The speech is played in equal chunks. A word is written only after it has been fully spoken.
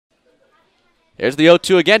Here's the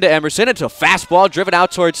 0-2 again to Emerson. It's a fastball driven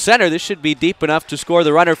out towards center. This should be deep enough to score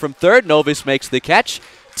the runner from third. Novus makes the catch.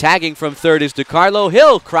 Tagging from third is DeCarlo.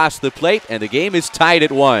 He'll cross the plate, and the game is tied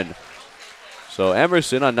at 1. So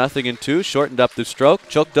Emerson on 0-2, shortened up the stroke,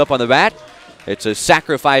 choked up on the bat. It's a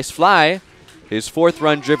sacrifice fly. His 4th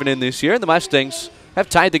run driven in this year, and the Mustangs have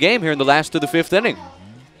tied the game here in the last of the 5th inning.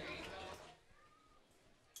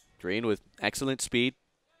 Green with excellent speed.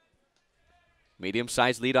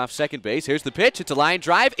 Medium-sized lead off second base. Here's the pitch. It's a line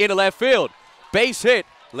drive into left field. Base hit.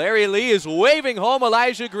 Larry Lee is waving home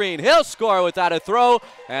Elijah Green. He'll score without a throw,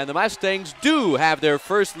 and the Mustangs do have their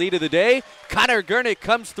first lead of the day. Connor Gernick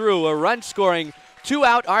comes through, a run-scoring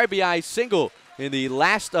 2-out RBI single in the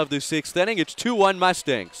last of the 6th inning. It's 2-1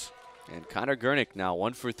 Mustangs. And Connor Gernick now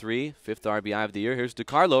 1 for 3, 5th RBI of the year. Here's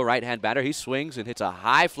DeCarlo, right-hand batter. He swings and hits a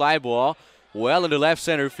high fly ball well into left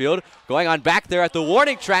center field. Going on back there at the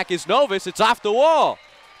warning track is Novus. It's off the wall.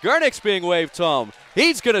 Gernick's being waved home.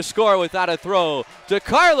 He's going to score without a throw.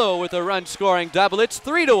 DeCarlo with a run-scoring double. It's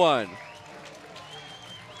 3-1.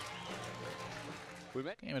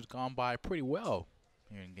 Game has gone by pretty well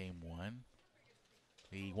here in game 1.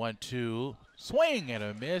 The 1-2 swing and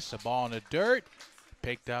a miss. A ball in the dirt.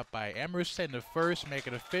 Picked up by Emerson, the first, make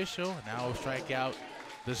it official. Now we'll strike out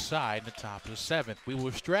the side in the top of the 7th. We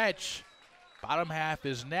will stretch. Bottom half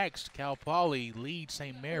is next. Cal Poly leads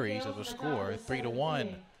St. Mary's as a score,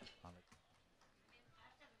 3-1.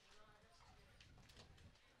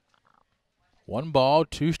 1 ball,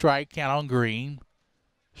 2 strike count on Green.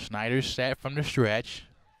 Schneider set from the stretch.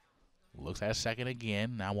 Looks at second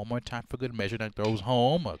again. Now one more time for good measure. Then throws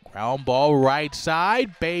home. A ground ball right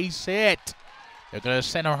side. Base hit. They're going to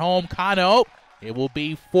send her home. Kano. It will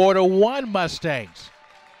be 4-1 Mustangs.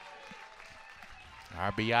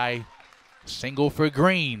 RBI single for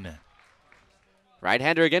Green.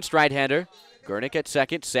 Right-hander against right-hander. Gernick at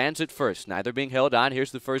second, Sands at first. Neither being held on.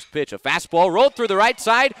 Here's the first pitch. A fastball rolled through the right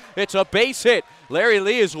side. It's a base hit. Larry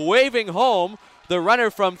Lee is waving home the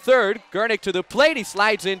runner from third. Gernick to the plate. He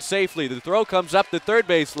slides in safely. The throw comes up the third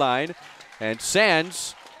base line, and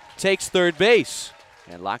Sands takes third base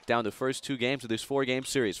and locked down the first 2 games of this 4-game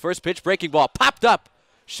series. First pitch, breaking ball, popped up.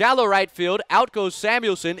 Shallow right field. Out goes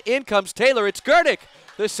Samuelson. In comes Taylor. It's Gernick,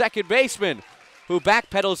 the second baseman, who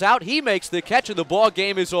backpedals out. He makes the catch, and the ball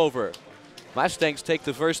game is over. Mustangs take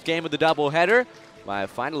the first game of the doubleheader by a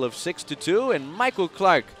final of 6-2, and Michael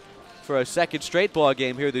Clark for a second straight ball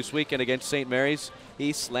game here this weekend against St. Mary's.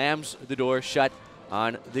 He slams the door shut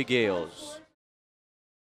on the Gales.